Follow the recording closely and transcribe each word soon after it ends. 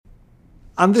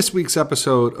On this week's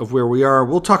episode of Where We Are,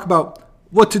 we'll talk about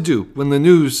what to do when the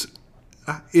news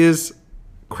is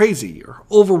crazy or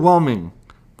overwhelming,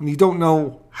 and you don't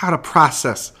know how to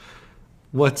process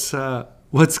what's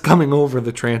coming over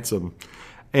the transom.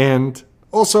 And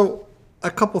also,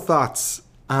 a couple thoughts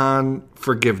on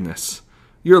forgiveness.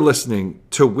 You're listening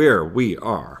to Where We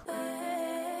Are.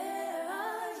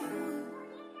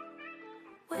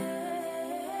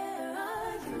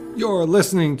 You're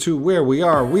listening to Where We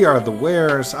Are. We are the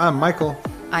Wares. I'm Michael.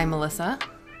 I'm Melissa.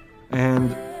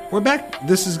 And we're back.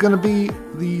 This is going to be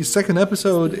the second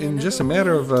episode in just a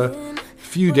matter of a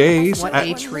few days. What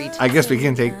a treat. I guess we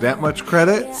can't take that much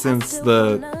credit since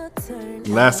the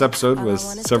last episode was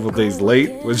several days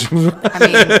late, which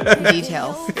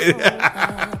Details.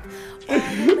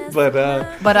 But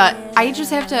I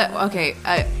just have to,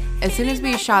 as soon as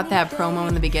we shot that promo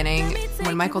in the beginning,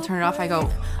 when Michael turned it off, I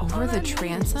go, over the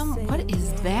transom? What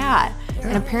is that?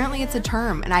 And apparently it's a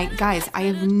term. And I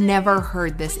have never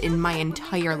heard this in my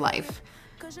entire life.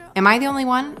 Am I the only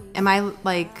one? Am I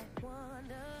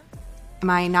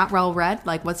not well read?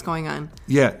 Like, what's going on?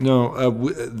 Yeah, no,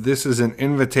 this is an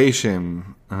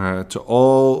invitation to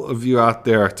all of you out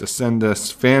there to send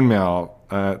us fan mail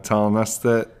telling us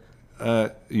that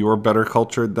you're better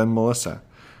cultured than Melissa.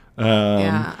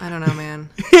 Yeah, I don't know, man.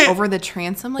 Over the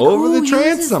transom? Like, over who the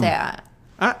transom. uses that?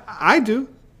 I do.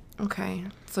 Okay.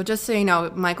 So just so you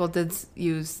know, Michael did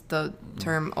use the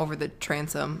term over the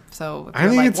transom. So if I you're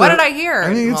think like, it's what did I hear?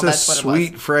 I think it's that's a what sweet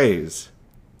it was. phrase.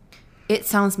 It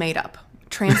sounds made up.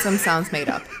 Transom sounds made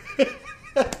up.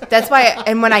 That's why,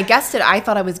 and when I guessed it, I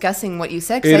thought I was guessing what you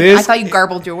said, because I thought you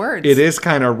garbled your words. It is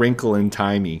kind of wrinkle and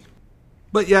timey.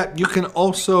 But yeah, you can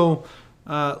also,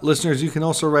 listeners, you can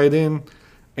also write in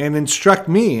and instruct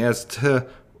me as to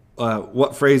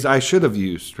what phrase I should have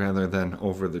used rather than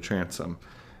over the transom.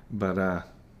 But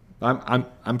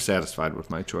I'm satisfied with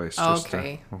my choice.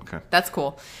 Okay. Okay. That's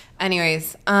cool.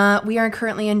 Anyways, we are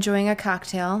currently enjoying a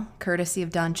cocktail, courtesy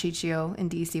of Don Ciccio in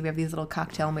DC. We have these little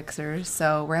cocktail mixers,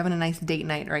 so we're having a nice date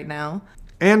night right now.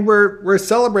 And we're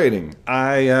celebrating.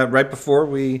 Right before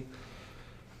we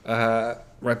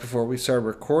started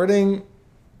recording,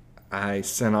 I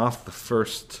sent off the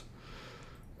first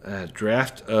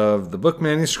draft of the book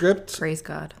manuscript. Praise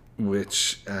God.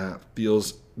 Which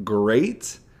feels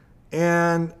great.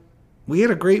 And we had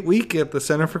a great week at the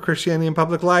Center for Christianity and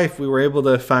Public Life. We were able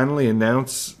to finally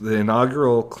announce the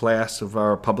inaugural class of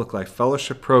our Public Life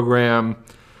Fellowship program.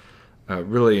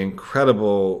 Really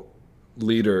incredible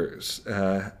leaders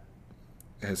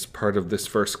as part of this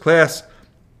first class.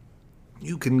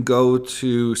 You can go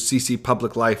to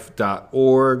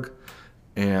ccpubliclife.org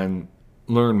and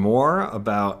learn more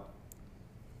about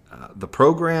the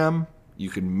program. You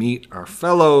can meet our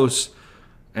fellows,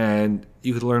 and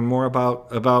you can learn more about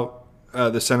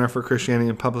the Center for Christianity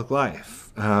and Public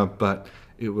Life. But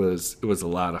it was a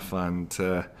lot of fun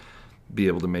to be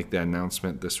able to make that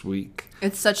announcement this week.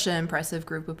 It's such an impressive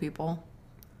group of people.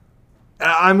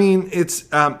 I mean, it's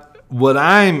what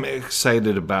I'm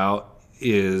excited about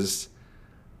is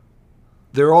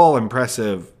they're all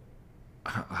impressive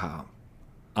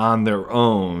on their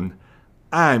own.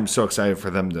 I'm so excited for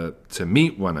them to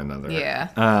meet one another. Yeah.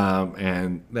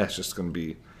 And that's just going to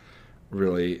be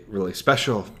really, really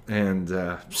special. And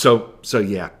so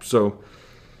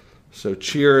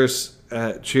cheers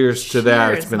to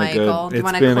that. It's been Michael. a good.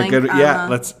 It's been a good. Yeah.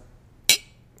 Let's.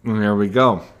 There we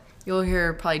go. You'll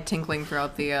hear probably tinkling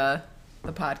throughout the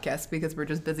podcast because we're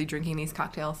just busy drinking these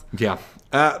cocktails. Yeah.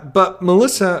 But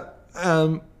Melissa.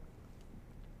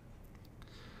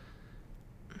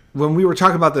 When we were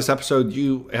talking about this episode,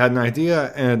 you had an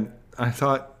idea, and I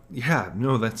thought, yeah,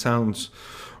 no, that sounds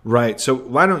right. So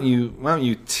why don't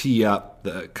you tee up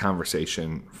the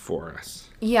conversation for us?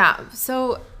 Yeah,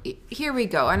 so here we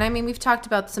go. And I mean, we've talked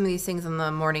about some of these things in the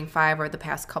Morning Five or the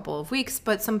past couple of weeks,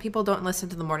 but some people don't listen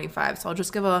to the Morning Five, so I'll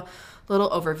just give a little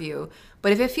overview.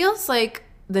 But if it feels like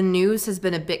the news has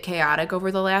been a bit chaotic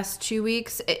over the last 2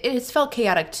 weeks, it's felt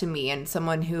chaotic to me, and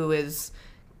someone who is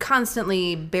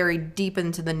constantly buried deep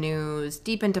into the news,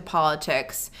 deep into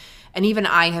politics, and even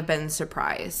I have been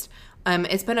surprised.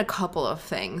 It's been a couple of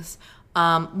things.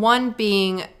 One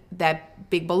being that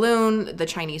big balloon, the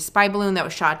Chinese spy balloon that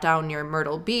was shot down near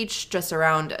Myrtle Beach,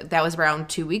 that was around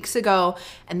 2 weeks ago.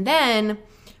 And then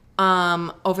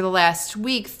over the last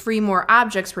week, 3 more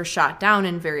objects were shot down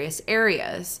in various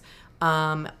areas.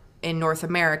 In North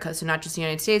America. So not just the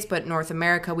United States, but North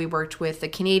America. We worked with the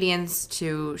Canadians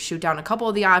to shoot down a couple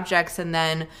of the objects, and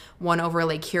then one over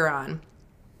Lake Huron.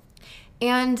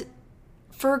 And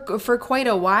for quite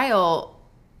a while,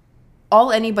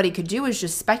 all anybody could do is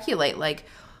just speculate, like,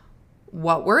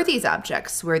 what were these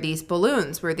objects? Were these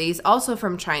balloons? Were these also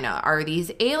from China? Are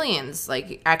these aliens,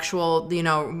 like actual,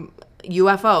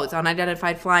 UFOs,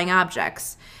 unidentified flying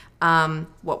objects?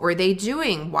 What were they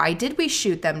doing? Why did we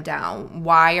shoot them down?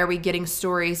 Why are we getting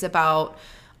stories about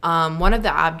one of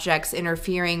the objects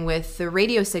interfering with the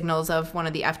radio signals of one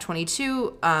of the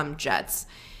F-22 jets?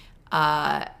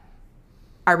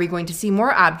 Are we going to see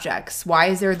more objects? Why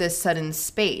is there this sudden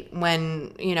spate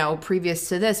when, previous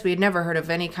to this, we had never heard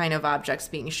of any kind of objects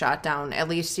being shot down, at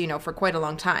least, for quite a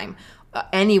long time,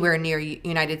 anywhere near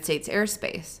United States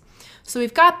airspace. So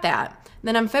we've got that.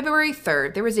 Then on February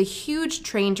 3rd, there was a huge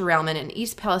train derailment in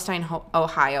East Palestine,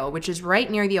 Ohio, which is right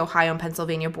near the Ohio and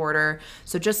Pennsylvania border.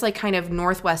 So just like kind of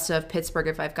northwest of Pittsburgh,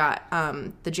 if I've got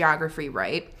the geography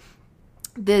right.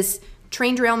 This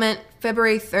train derailment,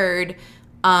 February 3rd,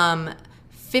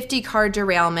 50-car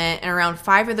derailment, and around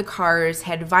 5 of the cars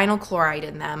had vinyl chloride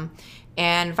in them.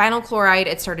 And vinyl chloride,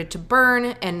 it started to burn,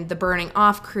 and the burning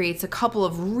off creates a couple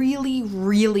of really,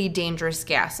 really dangerous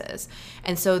gases.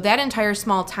 And so that entire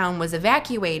small town was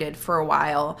evacuated for a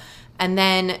while, and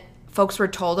then folks were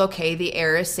told, okay, the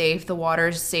air is safe, the water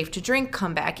is safe to drink,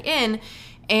 come back in.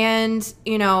 And,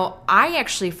 I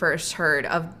actually first heard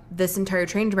of this entire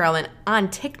train derailment on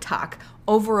TikTok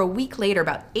over a week later.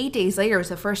 About 8 days later was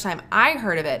the first time I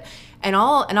heard of it. And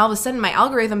all of a sudden, my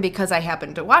algorithm, because I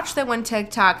happened to watch that one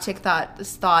TikTok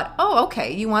thought, oh,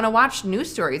 okay, you want to watch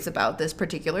news stories about this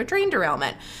particular train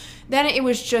derailment. Then it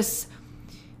was just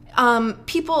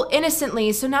people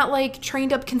innocently, so not like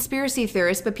trained up conspiracy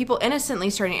theorists, but people innocently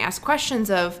starting to ask questions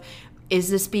of, is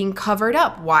this being covered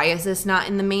up? Why is this not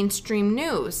in the mainstream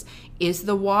news? Is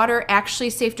the water actually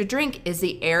safe to drink? Is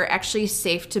the air actually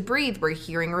safe to breathe? We're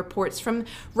hearing reports from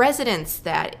residents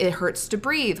that it hurts to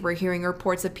breathe. We're hearing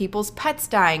reports of people's pets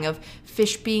dying, of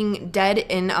fish being dead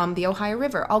in the Ohio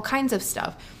River, all kinds of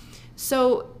stuff.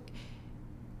 So,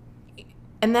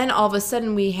 and then all of a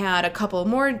sudden we had a couple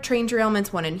more train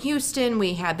derailments, one in Houston.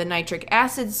 We had the nitric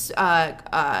acid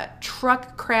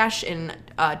truck crash in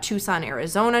Tucson,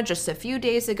 Arizona just a few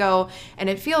days ago. And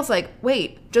it feels like,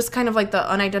 wait, just kind of like the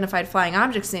unidentified flying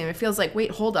objects name, it feels like, wait,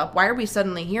 hold up. Why are we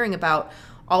suddenly hearing about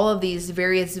all of these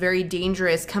various very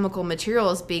dangerous chemical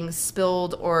materials being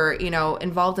spilled or,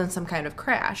 involved in some kind of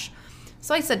crash?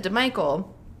 So I said to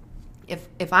Michael,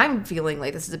 if I'm feeling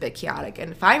like this is a bit chaotic,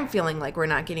 and if I'm feeling like we're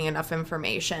not getting enough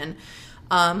information,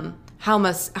 how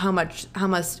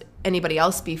must anybody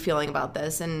else be feeling about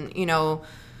this? And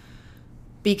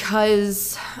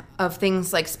because of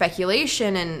things like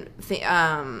speculation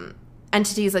and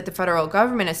entities like the federal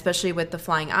government, especially with the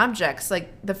flying objects, like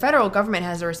the federal government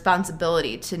has a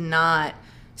responsibility to not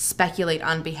speculate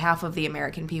on behalf of the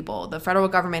American people. The federal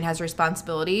government has a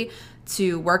responsibility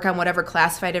to work on whatever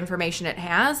classified information it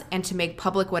has and to make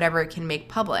public whatever it can make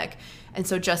public. And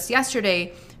so just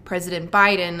yesterday, President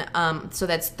Biden, so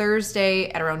that's Thursday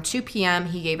at around 2 p.m.,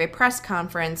 he gave a press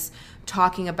conference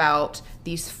talking about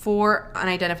these 4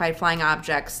 unidentified flying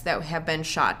objects that have been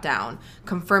shot down,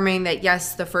 confirming that,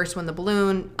 yes, the first one, the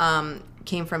balloon,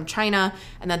 came from China,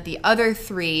 and that the other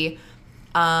 3,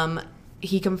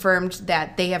 he confirmed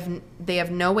that they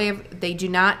have no way of, they do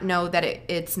not know that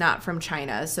it's not from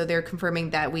China. So they're confirming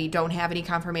that we don't have any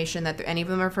confirmation that any of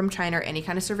them are from China or any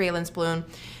kind of surveillance balloon,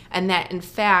 and that in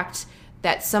fact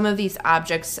that some of these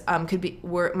objects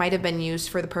might have been used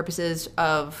for the purposes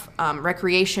of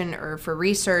recreation or for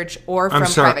research or from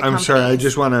private companies. I'm sorry. I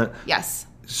just want to. Yes.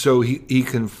 So he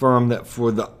confirmed that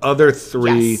for the other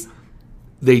 3. Yes.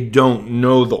 They don't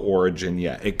know the origin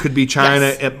yet. It could be China.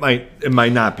 Yes. It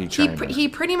might not be China. He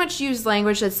pretty much used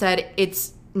language that said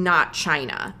it's not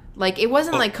China. Like it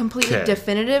wasn't like completely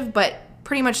definitive, but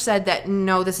pretty much said that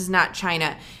no, this is not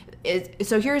China.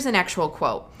 So here's an actual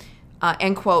quote.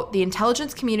 End quote, the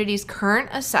intelligence community's current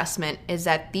assessment is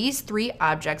that these 3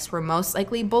 objects were most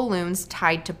likely balloons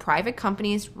tied to private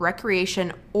companies,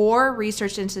 recreation, or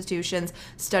research institutions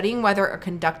studying weather or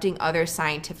conducting other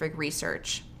scientific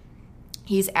research.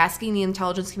 He's asking the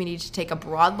intelligence community to take a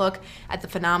broad look at the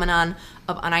phenomenon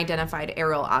of unidentified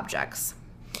aerial objects.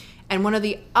 And one of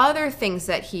the other things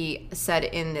that he said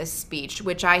in this speech,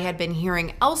 which I had been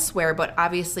hearing elsewhere but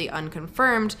obviously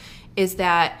unconfirmed, is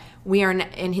that we are,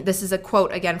 and this is a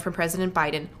quote again from President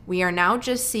Biden, we are now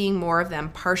just seeing more of them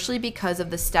partially because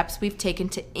of the steps we've taken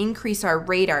to increase our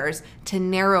radars, to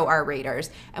narrow our radars,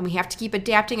 and we have to keep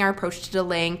adapting our approach to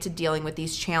delaying to dealing with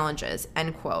these challenges,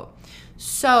 end quote.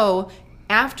 So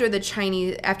after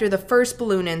the first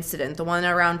balloon incident, the one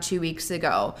around 2 weeks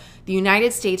ago, the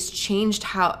United States changed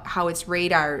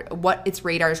what its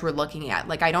radars were looking at.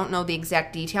 Like, I don't know the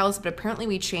exact details, but apparently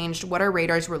we changed what our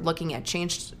radars were looking at,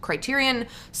 changed criterion,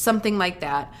 something like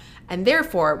that. And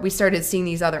therefore, we started seeing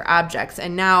these other objects.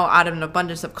 And now, out of an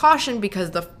abundance of caution,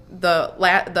 because the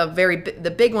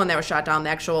big one that was shot down, the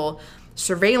actual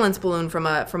surveillance balloon from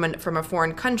a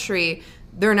foreign country,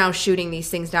 they're now shooting these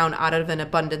things down out of an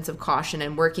abundance of caution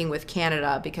and working with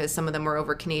Canada because some of them were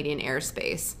over Canadian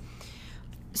airspace.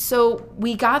 So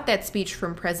we got that speech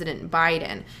from President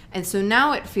Biden. And so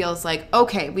now it feels like,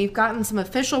 okay, we've gotten some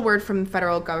official word from the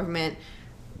federal government.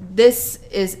 This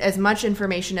is as much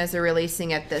information as they're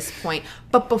releasing at this point.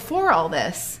 But before all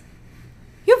this,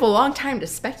 you have a long time to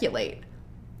speculate.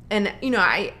 And,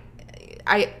 I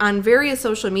on various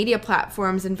social media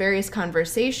platforms and various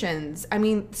conversations,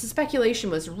 the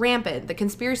speculation was rampant. The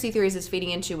conspiracy theories it's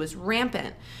feeding into was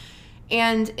rampant.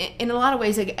 And in a lot of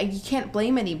ways, you can't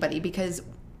blame anybody because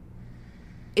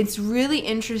it's really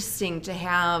interesting to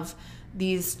have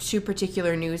these two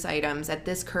particular news items at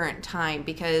this current time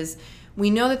because we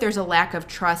know that there's a lack of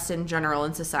trust in general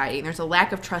in society, and there's a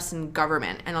lack of trust in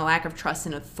government and a lack of trust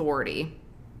in authority.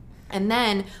 And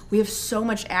then we have so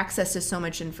much access to so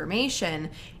much information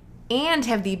and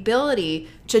have the ability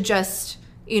to just,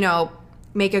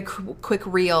 make a quick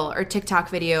reel or TikTok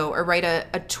video or write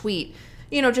a tweet,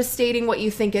 just stating what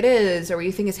you think it is or what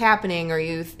you think is happening or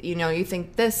you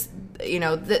think this,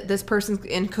 this person's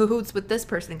in cahoots with this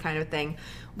person kind of thing.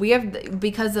 We have,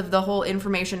 because of the whole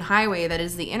information highway that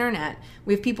is the internet,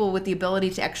 we have people with the ability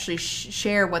to actually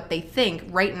share what they think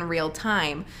right in real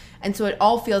time. And so it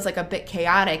all feels like a bit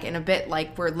chaotic and a bit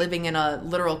like we're living in a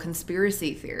literal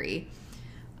conspiracy theory.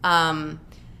 And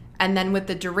then with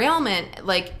the derailment,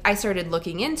 I started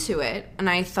looking into it and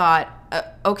I thought,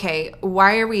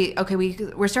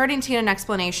 we're starting to get an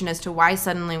explanation as to why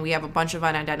suddenly we have a bunch of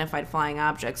unidentified flying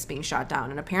objects being shot down.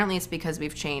 And apparently it's because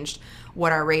we've changed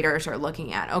what our radars are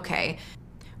looking at. Okay.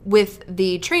 With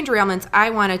the train derailments, I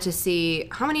wanted to see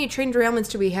how many train derailments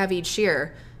do we have each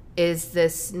year? Is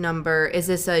this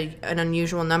an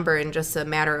unusual number in just a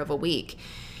matter of a week?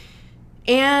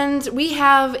 And we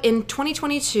have, in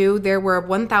 2022, there were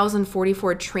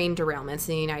 1,044 train derailments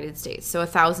in the United States. So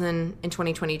 1,000 in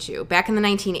 2022. Back in the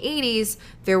 1980s,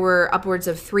 there were upwards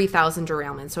of 3,000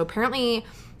 derailments. So apparently,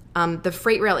 the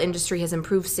freight rail industry has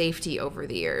improved safety over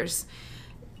the years.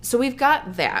 So we've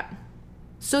got that.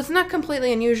 So it's not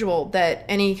completely unusual that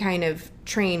any kind of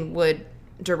train would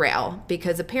derail,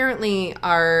 because apparently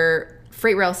our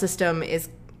freight rail system is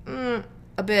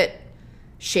a bit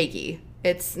shaky.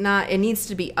 It needs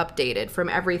to be updated from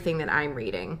everything that I'm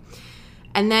reading.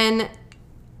 And then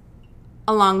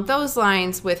along those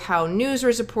lines, with how news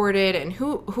was reported and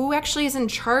who actually is in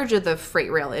charge of the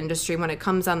freight rail industry when it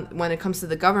comes to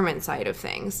the government side of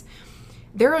things,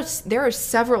 there are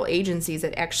several agencies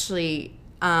that actually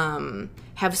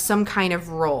have some kind of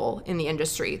role in the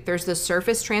industry. There's the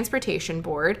Surface Transportation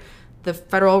Board, the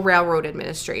Federal Railroad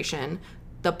Administration,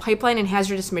 the Pipeline and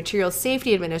Hazardous Materials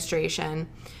Safety Administration.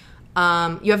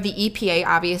 You have the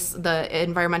EPA, the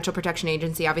Environmental Protection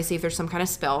Agency, obviously, if there's some kind of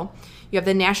spill. You have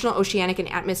the National Oceanic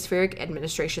and Atmospheric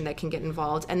Administration that can get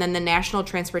involved, and then the National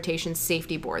Transportation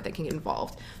Safety Board that can get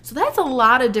involved. So that's a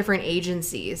lot of different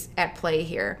agencies at play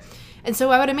here. And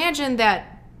so I would imagine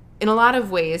that in a lot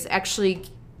of ways, actually,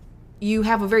 you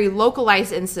have a very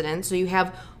localized incident. So you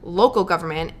have local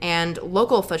government and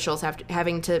local officials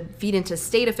having to feed into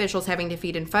state officials, having to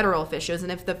feed in federal officials.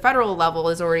 And if the federal level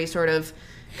is already sort of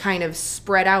kind of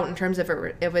spread out in terms of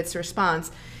its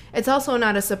response, it's also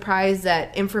not a surprise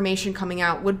that information coming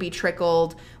out would be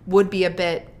trickled, would be a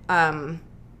bit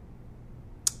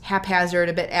haphazard,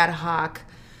 a bit ad hoc.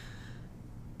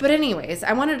 But anyways,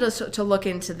 I wanted to look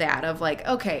into that of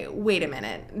okay, wait a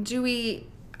minute.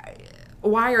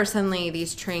 Why are suddenly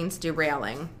these trains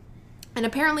derailing? And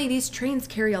apparently these trains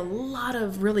carry a lot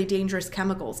of really dangerous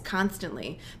chemicals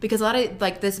constantly, because a lot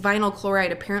of this vinyl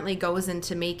chloride apparently goes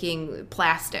into making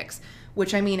plastics,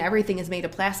 which everything is made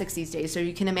of plastics these days. So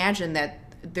you can imagine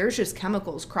that there's just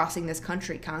chemicals crossing this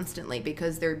country constantly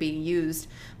because they're being used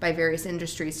by various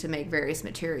industries to make various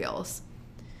materials.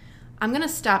 I'm going to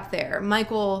stop there.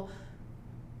 Michael,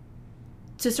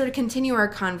 to sort of continue our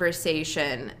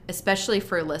conversation, especially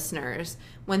for listeners,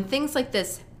 when things like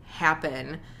this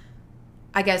happen,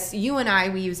 I guess you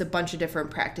and we use a bunch of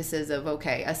different practices of,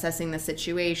 assessing the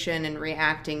situation and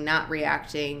reacting, not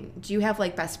reacting. Do you have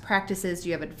best practices? Do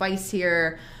you have advice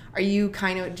here? Do you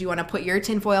want to put your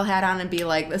tinfoil hat on and be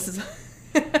like, this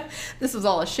was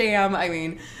all a sham?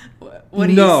 What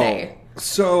do you say?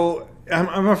 So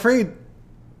I'm afraid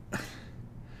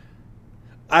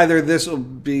either this will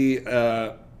be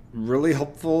really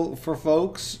helpful for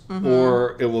folks,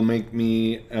 or it will make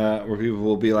me, where people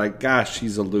will be like, gosh,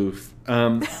 she's aloof.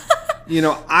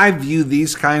 I view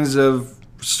these kinds of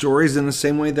stories in the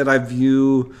same way that I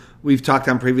view we've talked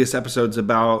on previous episodes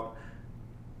about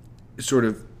sort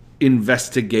of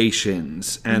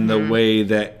investigations and the way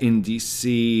that in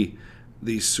DC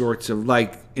these sorts of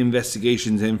like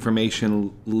investigations,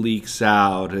 information leaks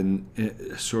out, and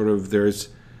sort of there's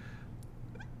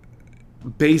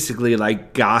basically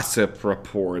like gossip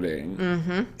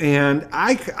reporting. And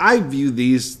I view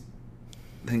these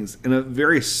things in a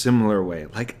very similar way.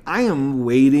 Like, I am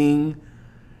waiting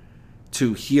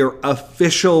to hear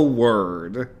official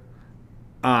word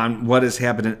on what is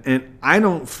happening, and I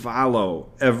don't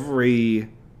follow every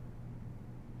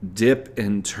dip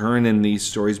and turn in these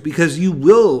stories because you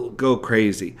will go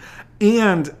crazy.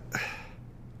 And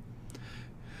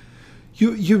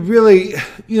you really,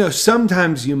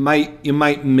 sometimes you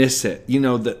might miss it. The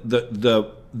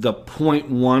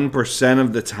 0.1%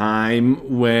 of the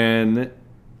time when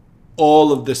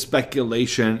all of the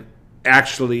speculation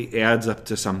actually adds up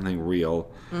to something real.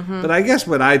 But I guess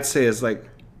what I'd say is, like,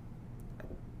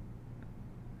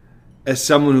 as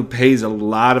someone who pays a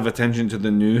lot of attention to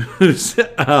the news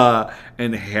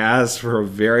and has for a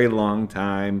very long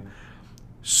time,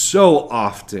 so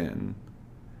often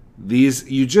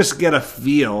you just get a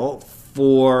feel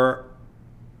for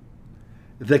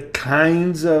the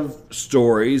kinds of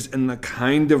stories and the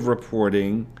kind of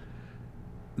reporting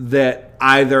that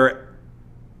either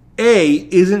A,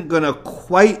 isn't going to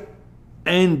quite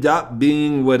end up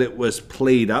being what it was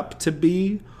played up to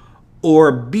be,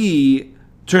 or B,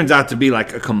 turns out to be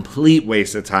like a complete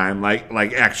waste of time,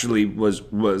 like actually was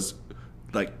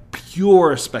like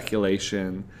pure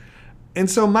speculation. And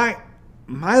so my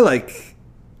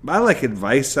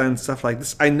advice on stuff like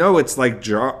this, I know it's like,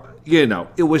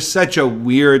 it was such a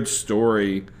weird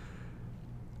story,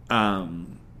 for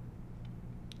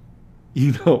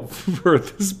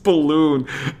this balloon,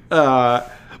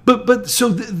 but so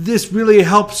this really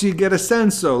helps you get a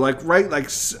sense, though, like, right, like,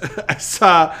 I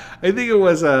think it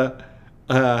was a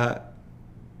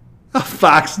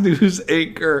Fox News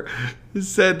anchor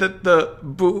said that the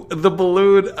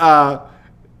balloon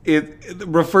it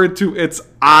referred to its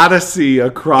odyssey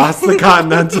across the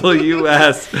continental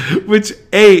U.S., which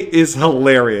is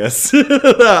hilarious.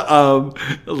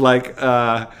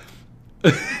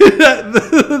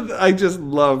 I just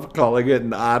love calling it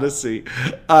an odyssey.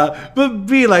 But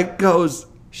B, like, goes...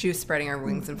 She was spreading her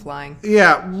wings and flying.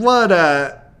 Yeah, what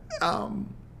a...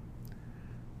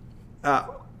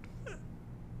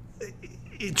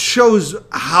 it shows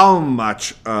how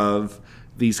much of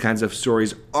these kinds of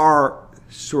stories are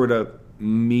sort of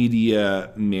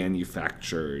media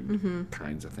manufactured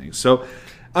kinds of things. So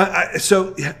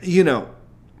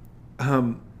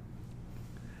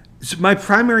my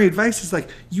primary advice is, like,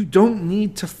 you don't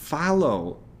need to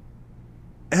follow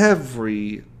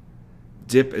every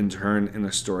dip and turn in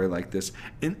a story like this.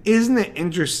 And isn't it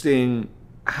interesting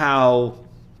how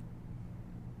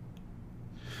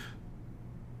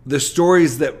the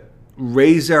stories that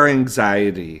raise our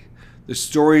anxiety, the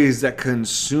stories that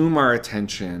consume our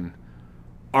attention,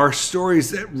 are stories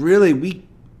that really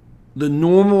the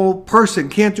normal person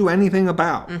can't do anything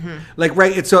about. Like,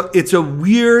 right, it's a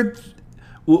weird...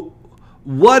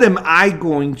 What am I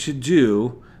going to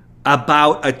do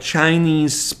about a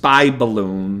Chinese spy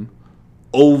balloon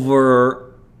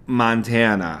over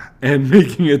Montana and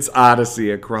making its odyssey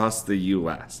across the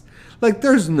U.S.? Like,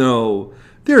 there's no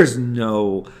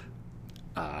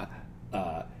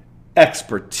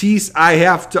expertise I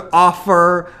have to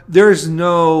offer. There's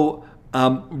no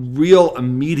real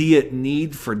immediate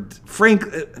need for...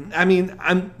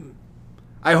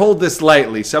 I hold this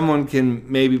lightly. Someone can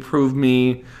maybe prove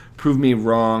me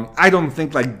wrong. I don't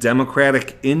think, like,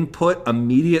 democratic input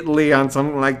immediately on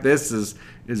something like this is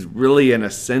really an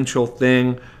essential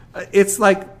thing. It's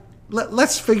like,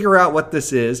 let's figure out what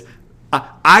this is.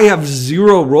 I have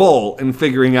zero role in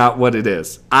figuring out what it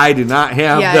is. I do not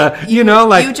have you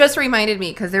just reminded me,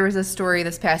 because there was a story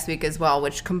this past week as well,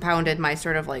 which compounded my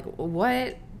sort of like,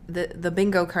 what? The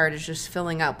bingo card is just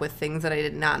filling up with things that I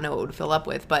did not know it would fill up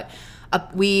with. But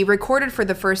we recorded for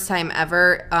the first time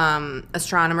ever,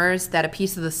 astronomers, that a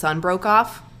piece of the sun broke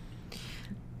off.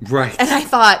 Right. And I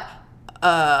thought,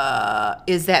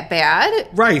 is that bad?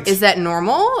 Right. Is that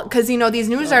normal? Because, these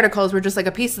news articles were just like,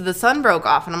 a piece of the sun broke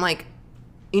off. And I'm like,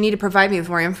 you need to provide me with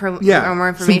more information.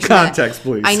 Some context,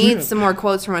 please. I need some more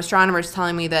quotes from astronomers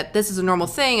telling me that this is a normal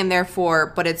thing, and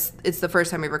therefore, but it's the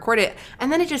first time we record it.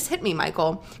 And then it just hit me,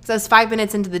 Michael, because I was 5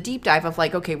 minutes into the deep dive of,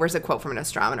 like, okay, where's a quote from an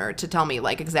astronomer to tell me,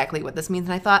 like, exactly what this means?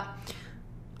 And I thought,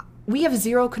 we have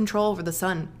zero control over the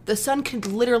sun. The sun can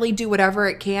literally do whatever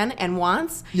it can and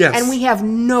wants, and we have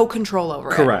no control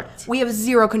over it. Correct. We have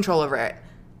zero control over it.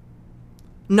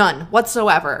 None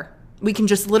whatsoever. We can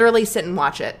just literally sit and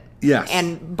watch it. Yes.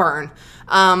 And burn.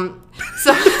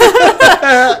 So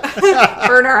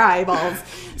burn our eyeballs.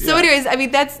 So anyways, I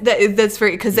mean, that's for,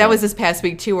 because that was this past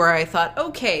week too, where I thought,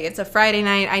 okay, it's a Friday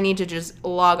night. I need to just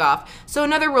log off. So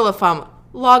another rule of thumb,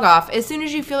 log off. As soon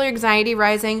as you feel your anxiety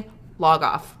rising, log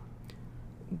off.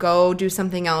 Go do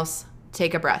something else.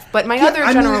 Take a breath. But my other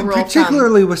general rule of thumb,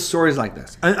 particularly with stories like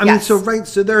this. I mean, so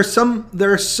there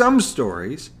are some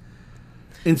stories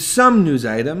in some news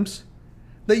items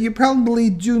that you probably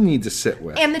do need to sit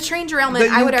with. And the train derailment,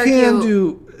 that I would argue, you can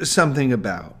do something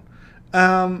about.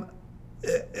 That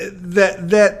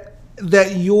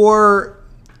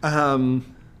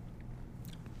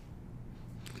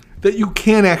you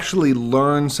can actually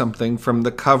learn something from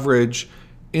the coverage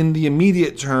in the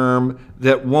immediate term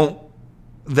that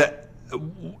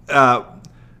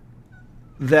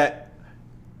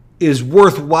is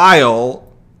worthwhile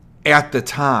at the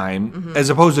time,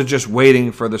 as opposed to just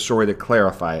waiting for the story to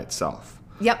clarify itself.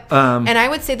 Yep. And I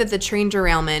would say that the train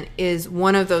derailment is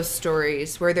one of those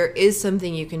stories where there is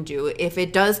something you can do if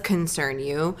it does concern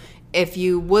you, if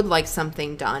you would like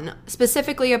something done,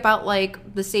 specifically about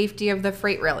like the safety of the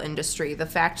freight rail industry, the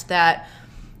fact that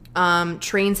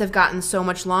trains have gotten so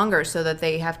much longer so that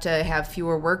they have to have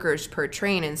fewer workers per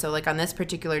train. And so like on this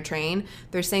particular train,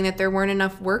 they're saying that there weren't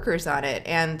enough workers on it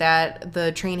and that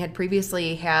the train had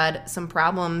previously had some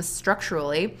problems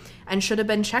structurally and should have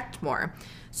been checked more.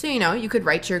 So, you could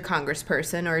write to your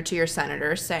congressperson or to your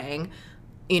senator saying,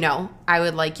 I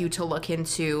would like you to look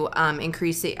into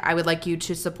increasing, I would like you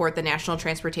to support the National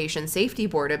Transportation Safety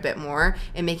Board a bit more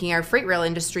in making our freight rail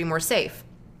industry more safe.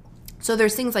 So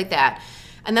there's things like that.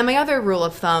 And then my other rule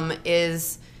of thumb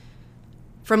is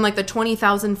from like the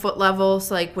 20,000 foot level.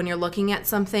 So like when you're looking at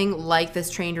something like this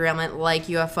train derailment, like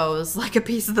UFOs, like a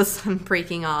piece of the sun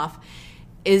breaking off,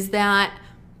 is that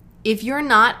if you're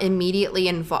not immediately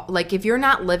involved, like if you're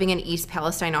not living in East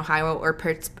Palestine, Ohio, or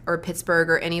Pittsburgh,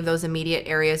 or any of those immediate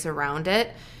areas around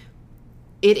it,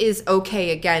 it is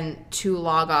okay, again, to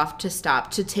log off, to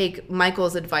stop, to take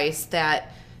Michael's advice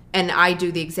that, and I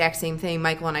do the exact same thing,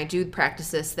 Michael and I do practice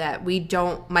this, that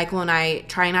Michael and I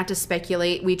try not to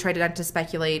speculate. We try not to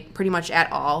speculate pretty much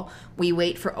at all. We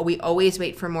always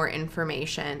wait for more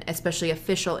information, especially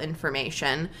official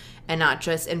information, and not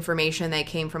just information that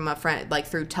came from a friend, like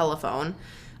through telephone.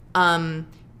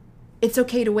 It's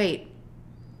okay to wait.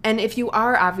 And if you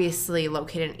are obviously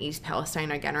located in East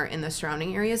Palestine, again, or in the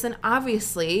surrounding areas, then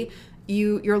obviously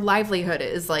your livelihood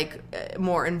is like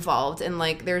more involved, and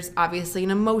like there's obviously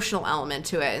an emotional element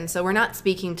to it. And so we're not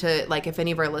speaking to, like, if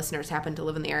any of our listeners happen to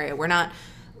live in the area, we're not,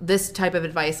 this type of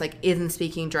advice like isn't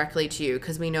speaking directly to you,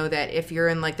 because we know that if you're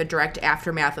in like the direct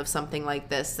aftermath of something like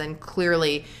this, then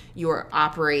clearly you're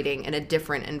operating in a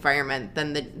different environment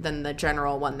than the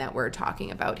general one that we're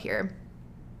talking about here.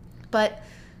 But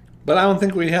I don't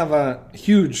think we have a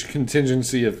huge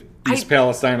contingency of East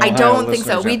Palestine, Ohio. I don't think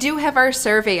so. We do have our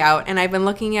survey out, and I've been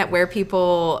looking at where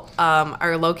people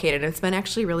are located. It's been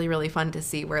actually really, really fun to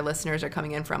see where listeners are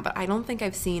coming in from, but I don't think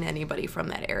I've seen anybody from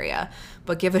that area.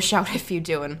 But give a shout if you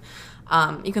do, and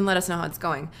you can let us know how it's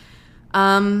going.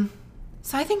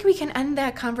 So I think we can end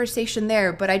that conversation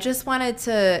there, but I just wanted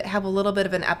to have a little bit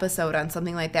of an episode on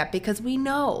something like that, because we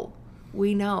know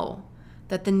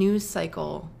that the news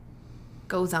cycle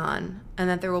goes on, and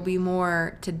that there will be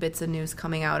more tidbits of news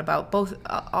coming out about both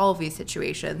all of these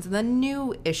situations, and then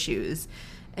new issues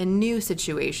and new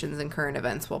situations and current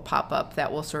events will pop up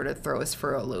that will sort of throw us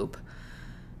for a loop.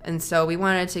 And so we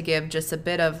wanted to give just a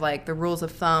bit of like the rules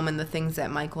of thumb and the things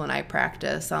that Michael and I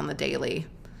practice on the daily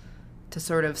to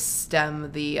sort of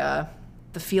stem the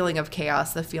feeling of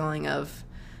chaos, the feeling of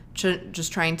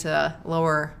just trying to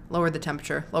lower the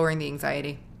temperature, lowering the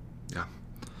anxiety. Yeah.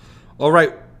 All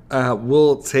right.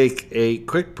 We'll take a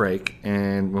quick break,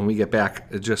 and when we get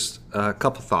back, just a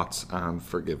couple thoughts on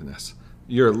forgiveness.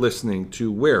 You're listening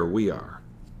to Where We Are.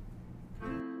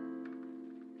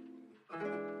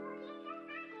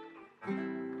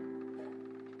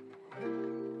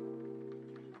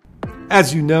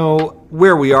 As you know,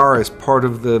 Where We Are is part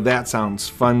of the That Sounds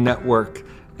Fun network,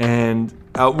 and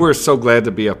we're so glad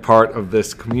to be a part of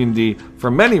this community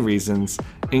for many reasons,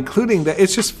 including that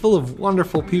it's just full of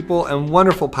wonderful people and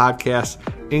wonderful podcasts,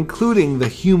 including the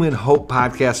Human Hope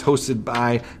podcast hosted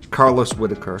by Carlos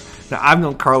Whitaker. Now, I've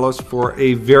known Carlos for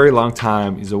a very long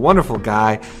time. He's a wonderful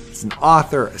guy. He's an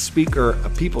author, a speaker, a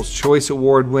People's Choice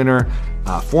Award winner,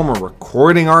 a former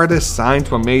recording artist signed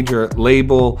to a major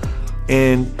label,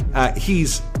 and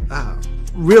he's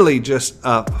really just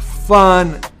a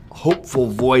fun, hopeful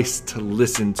voice to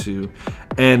listen to.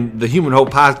 And the Human Hope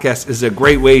podcast is a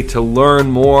great way to learn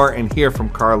more and hear from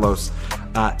Carlos.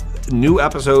 New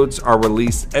episodes are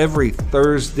released every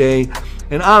Thursday.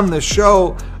 And on the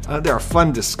show, there are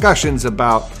fun discussions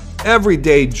about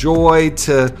everyday joy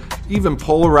to even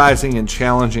polarizing and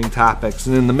challenging topics.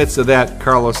 And in the midst of that,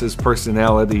 Carlos's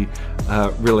personality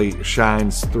really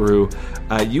shines through.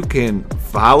 You can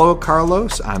follow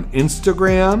Carlos on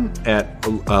Instagram at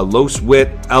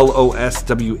Loswhit,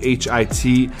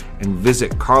 Loswhit, and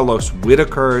visit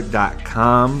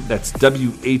carloswhitaker.com. That's Whittaker,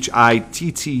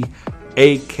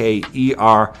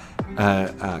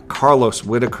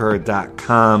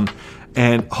 carloswhitaker.com.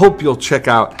 And hope you'll check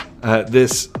out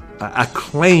this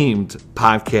acclaimed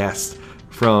podcast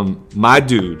from my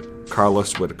dude,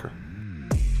 Carlos Whittaker.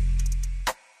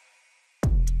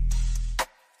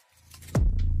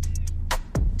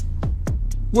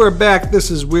 We're back.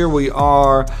 This is Where We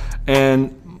Are.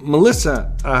 And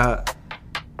Melissa,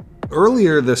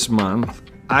 earlier this month,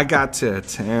 I got to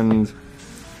attend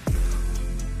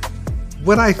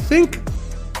what I think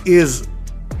is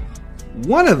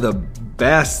one of the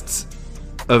best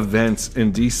events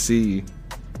in DC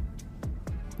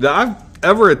that I've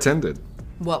ever attended.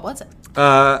 What was it?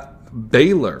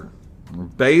 Baylor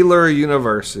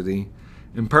University,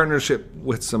 in partnership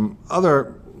with some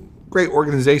other great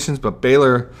organizations, but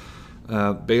Baylor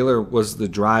was the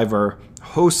driver,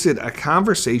 hosted a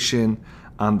conversation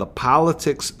on the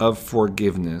politics of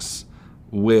forgiveness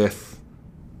with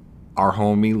our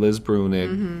homie Liz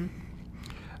Brunig,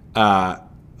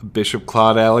 Bishop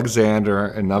Claude Alexander,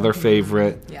 another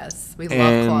favorite. Yes, we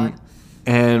love Claude.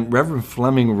 And Reverend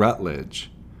Fleming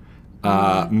Rutledge.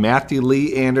 Matthew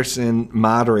Lee Anderson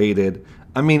moderated.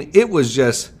 I mean, it was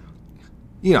just,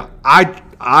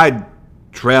 I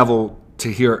travel to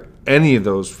hear any of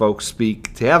those folks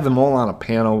speak. To have them all on a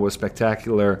panel was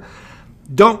spectacular.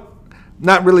 The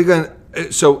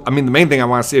main thing I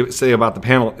want to say about the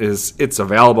panel is it's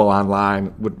available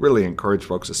online. Would really encourage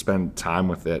folks to spend time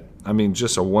with it. I mean,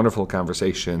 just a wonderful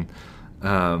conversation.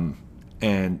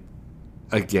 And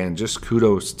again, just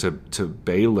kudos to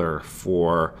Baylor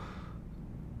for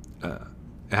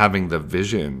having the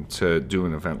vision to do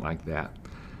an event like that.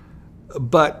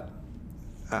 But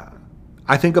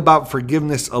I think about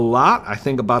forgiveness a lot. I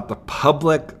think about the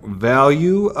public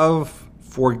value of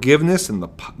forgiveness and the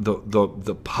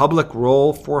public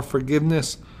role for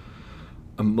forgiveness.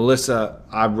 Melissa,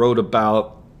 I wrote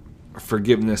about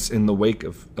forgiveness in the wake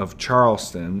of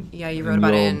Charleston. Yeah, you wrote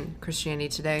about it in Christianity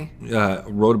Today.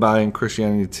 Wrote about it in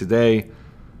Christianity Today,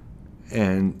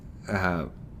 and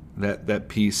that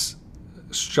piece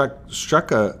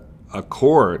struck a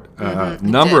chord. A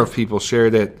number of people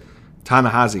shared it.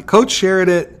 Ta-Nehisi Coates shared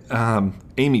it.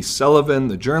 Amy Sullivan,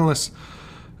 the journalist,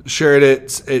 shared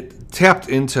it. It tapped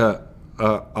into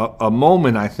a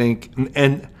moment, I think,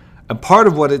 and a part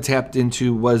of what it tapped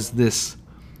into was this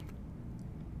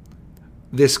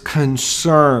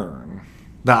concern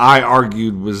that I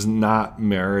argued was not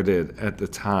merited at the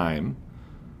time,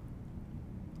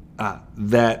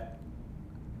 that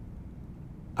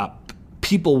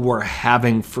people were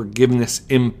having forgiveness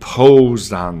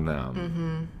imposed on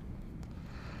them.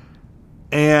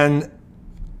 And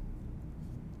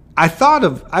I thought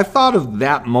of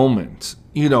that moment.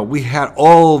 We had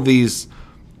all these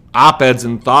op-eds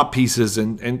and thought pieces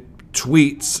and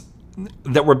tweets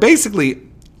that were basically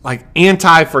like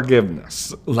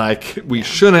anti-forgiveness. Like we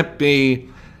shouldn't be,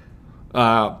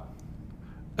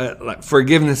 like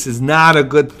forgiveness is not a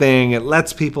good thing. It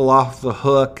lets people off the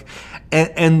hook.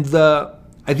 And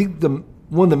I think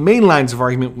one of the main lines of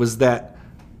argument was that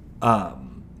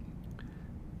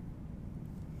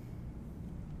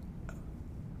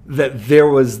that there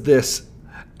was this,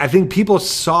 I think people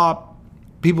saw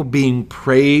people being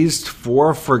praised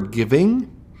for forgiving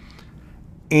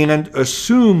and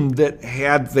assumed that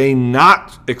had they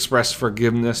not expressed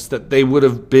forgiveness, that they would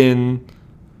have been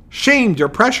shamed or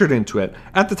pressured into it.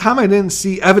 At the time, I didn't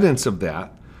see evidence of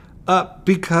that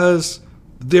because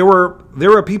there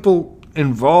were people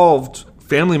involved,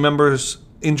 family members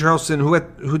in Charleston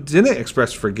who didn't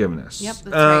express forgiveness. Yep,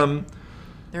 that's right.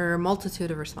 There are a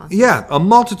multitude of responses. Yeah, a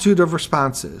multitude of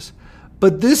responses.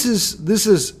 But this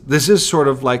is sort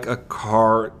of like a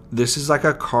card. This is like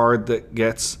a card that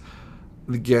gets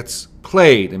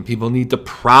played, and people need to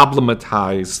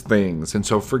problematize things. And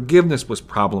so forgiveness was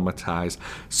problematized.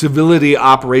 Civility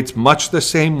operates much the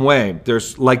same way.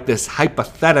 There's like this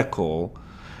hypothetical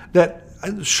that,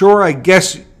 sure, I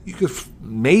guess you could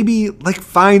maybe like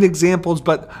find examples,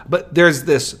 but there's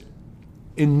this,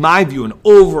 in my view, an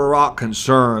overall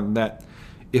concern that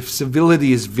if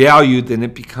civility is valued, then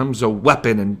it becomes a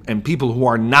weapon, and people who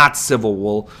are not civil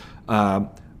will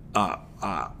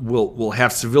will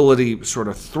have civility sort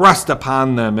of thrust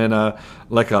upon them in a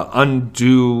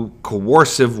undue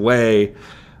coercive way.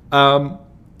 I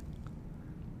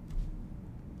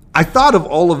thought of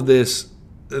all of this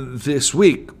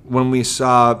week when we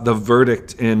saw the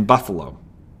verdict in Buffalo.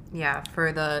 Yeah,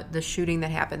 for the shooting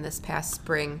that happened this past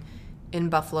spring in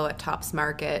Buffalo at Tops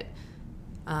Market.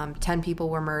 10 people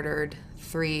were murdered,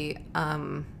 I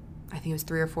think it was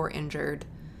 3 or 4 injured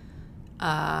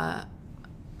by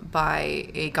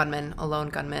a lone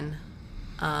gunman,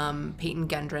 Peyton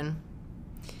Gendron.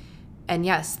 And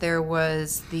yes, there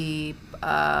was the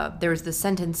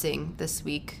sentencing this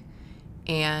week,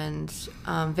 and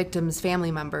victims'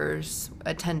 family members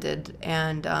attended,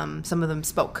 and some of them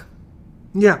spoke.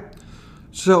 Yeah.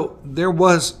 So there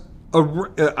was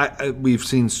we've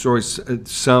seen stories.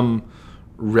 Some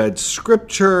read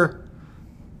scripture.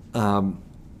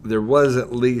 There was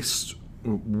at least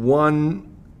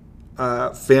one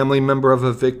family member of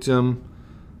a victim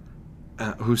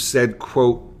who said,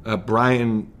 quote,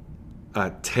 Brian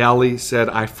Talley said,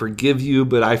 "I forgive you,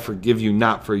 but I forgive you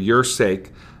not for your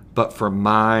sake, but for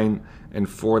mine and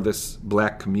for this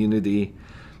black community."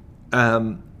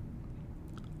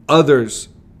 Others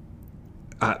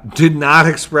did not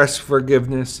express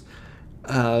forgiveness,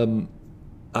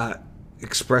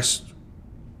 expressed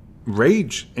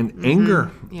rage and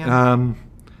anger,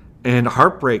 and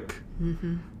heartbreak.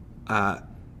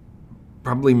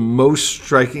 Probably most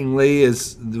strikingly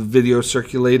is the video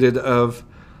circulated of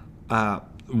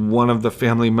one of the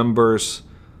family members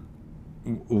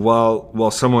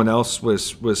while someone else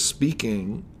was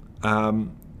speaking,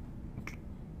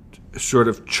 sort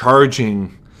of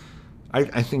charging.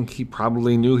 I think he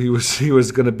probably knew he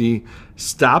was going to be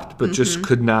stopped, but just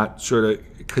could not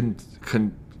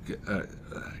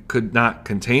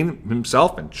contain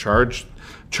himself and charged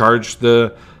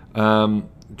the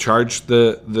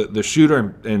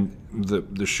shooter, and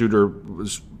the shooter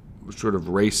was sort of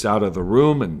raced out of the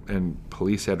room, and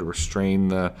police had to restrain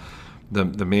the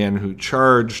man who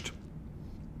charged.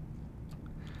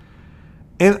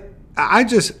 And I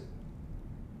just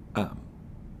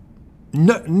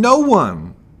no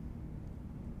one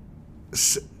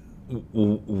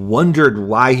wondered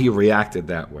why he reacted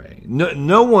that way.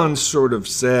 No one sort of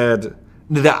said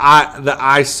that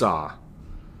I saw.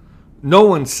 No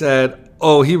one said,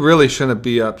 "Oh, he really shouldn't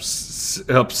be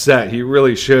upset. He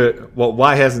really should. Well,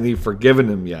 why hasn't he forgiven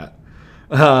him yet?"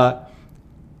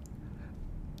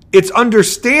 It's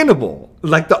understandable.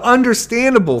 Like, the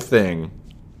understandable thing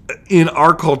in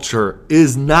our culture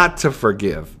is not to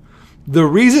forgive. The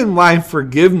reason why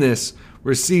forgiveness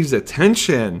receives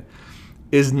attention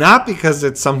is not because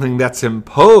it's something that's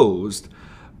imposed,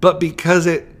 but because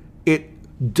it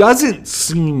doesn't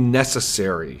seem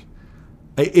necessary.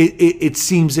 It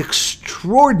seems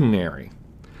extraordinary.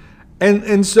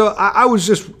 And so I was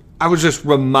just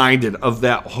reminded of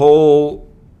that whole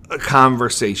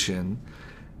conversation.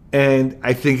 And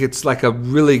I think it's like a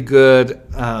really good,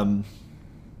 I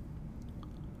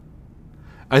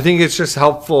think it's just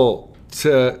helpful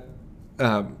to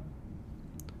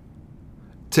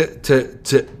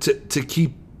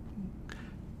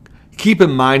keep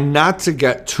in mind not to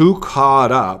get too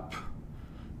caught up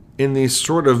in these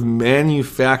sort of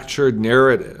manufactured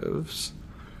narratives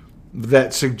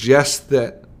that suggest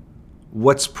that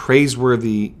what's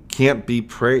praiseworthy can't be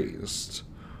praised,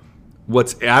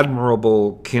 what's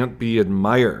admirable can't be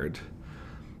admired,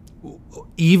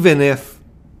 even if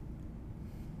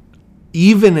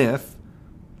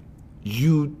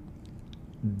you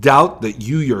doubt that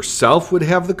you yourself would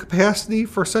have the capacity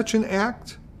for such an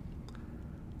act,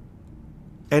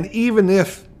 and even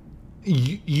if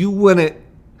you wouldn't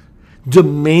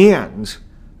demand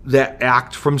that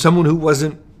act from someone who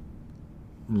wasn't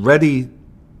ready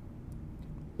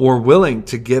or willing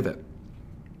to give it.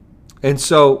 And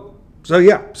so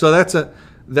that's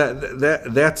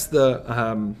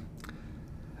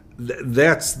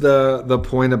the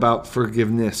point about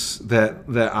forgiveness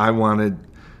that I wanted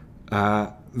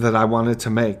to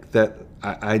make. That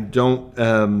I don't.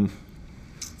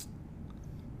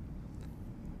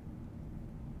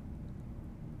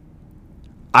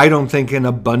 I don't think an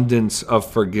abundance of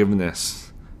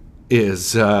forgiveness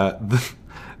is the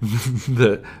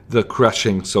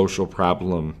crushing social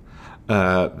problem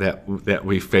that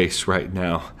we face right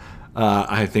now.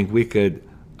 I think we could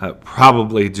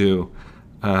probably do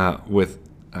with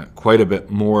quite a bit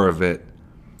more of it,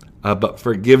 but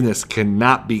forgiveness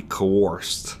cannot be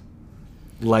coerced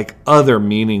like other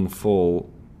meaningful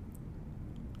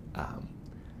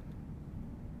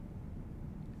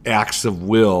acts of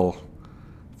will.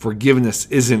 Forgiveness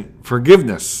isn't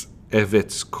forgiveness if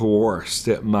it's coerced.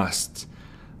 It must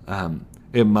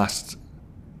It must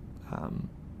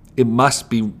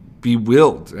be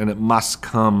willed, and it must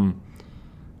come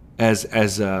as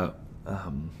a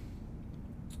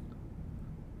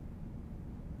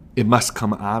it must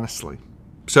come honestly.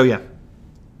 So yeah.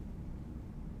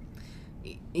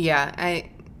 I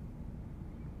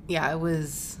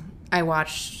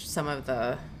watched some of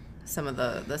the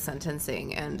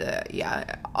sentencing, and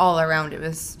all around it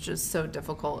was just so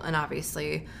difficult, and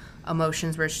obviously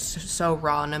emotions were so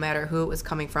raw, no matter who it was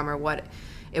coming from or what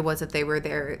it was that they were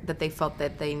there, that they felt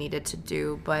that they needed to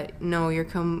do. But no, you're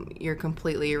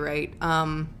completely right.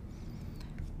 I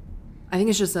think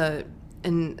it's just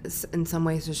in some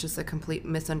ways it's just a complete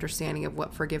misunderstanding of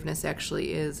what forgiveness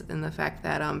actually is, and the fact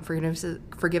that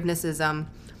forgiveness is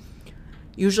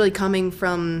usually coming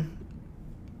from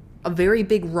a very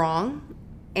big wrong,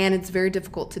 and it's very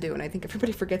difficult to do. And I think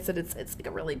everybody forgets that it's like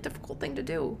a really difficult thing to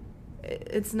do.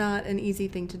 It's not an easy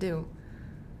thing to do.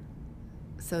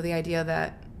 So the idea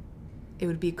that it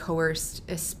would be coerced,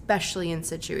 especially in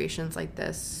situations like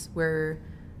this where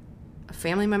a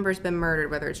family member's been murdered,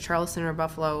 whether it's Charleston or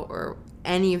Buffalo or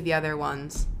any of the other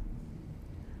ones,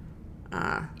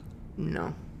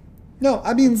 no. No,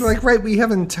 I mean, right, we have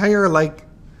entire,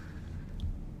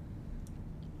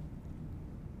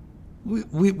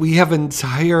 we have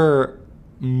entire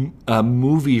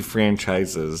movie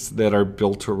franchises that are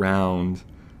built around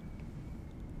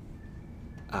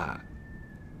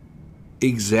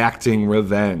exacting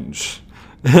revenge.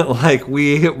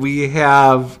 We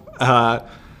have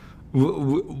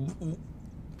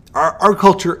our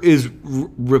culture is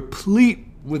replete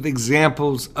with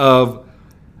examples of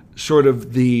sort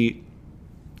of the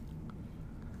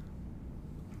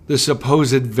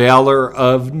supposed valor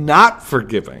of not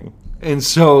forgiving. And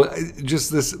so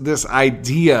just this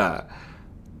idea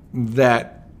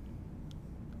that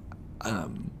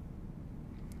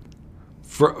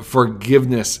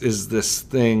forgiveness is this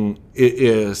thing, it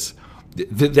is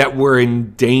that we're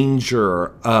in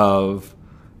danger of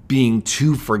being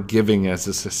too forgiving as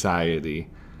a society.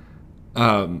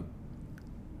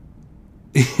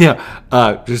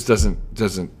 Just doesn't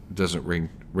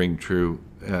ring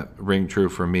true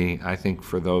for me. I think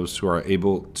for those who are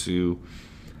able to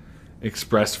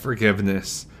express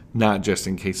forgiveness, not just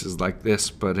in cases like this,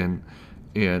 but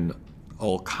in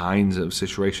all kinds of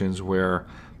situations where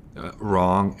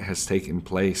wrong has taken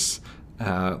place,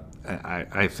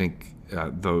 I think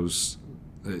those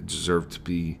deserve to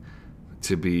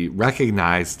be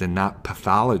recognized and not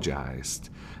pathologized.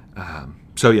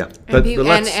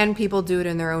 And people do it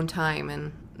in their own time,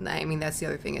 and I mean that's the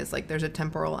other thing is there's a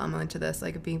temporal element to this,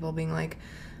 people being like,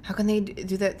 how can they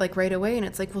do that right away? And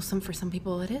it's well, for some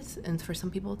people it is, and for some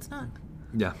people it's not.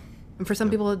 Yeah. And for some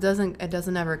people it doesn't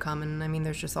ever come. And I mean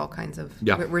there's just all kinds of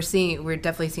we're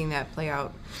definitely seeing that play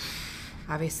out,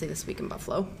 obviously, this week in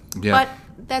Buffalo. Yeah. But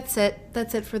that's it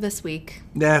for this week.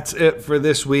 That's it for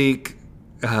this week.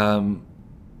 Really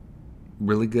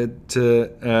good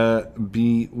to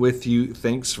be with you.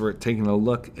 Thanks for taking a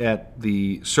look at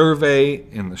the survey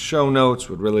in the show notes.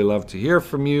 Would really love to hear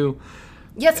from you.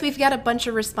 Yes, we've got a bunch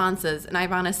of responses, and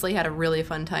I've honestly had a really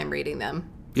fun time reading them.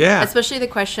 Yeah. Especially the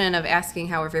question of asking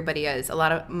how everybody is.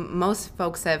 Most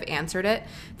folks have answered it.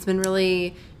 It's been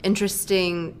really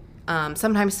interesting,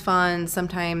 sometimes fun,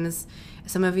 sometimes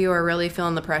some of you are really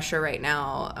feeling the pressure right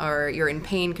now, or you're in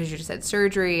pain because you just had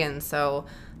surgery, and so,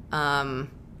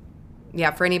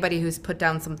 for anybody who's put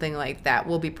down something like that,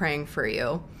 we'll be praying for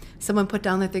you. Someone put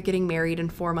down that they're getting married in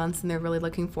 4 months and they're really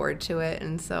looking forward to it.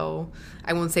 And so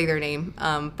I won't say their name,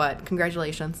 but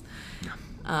congratulations.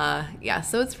 So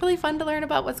it's really fun to learn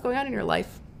about what's going on in your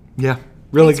life. Yeah,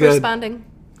 really Thanks good. For responding.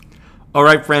 All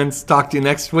right, friends. Talk to you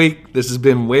next week. This has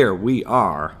been Where We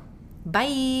Are.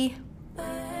 Bye.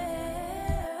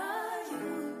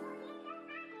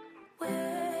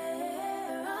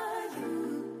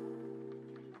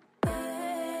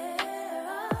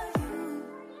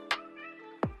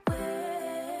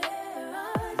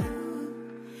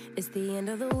 It's the end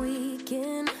of the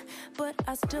weekend, but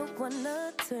I still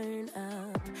wanna turn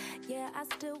up. Yeah, I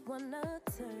still wanna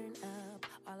turn up.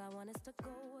 All I want is to go.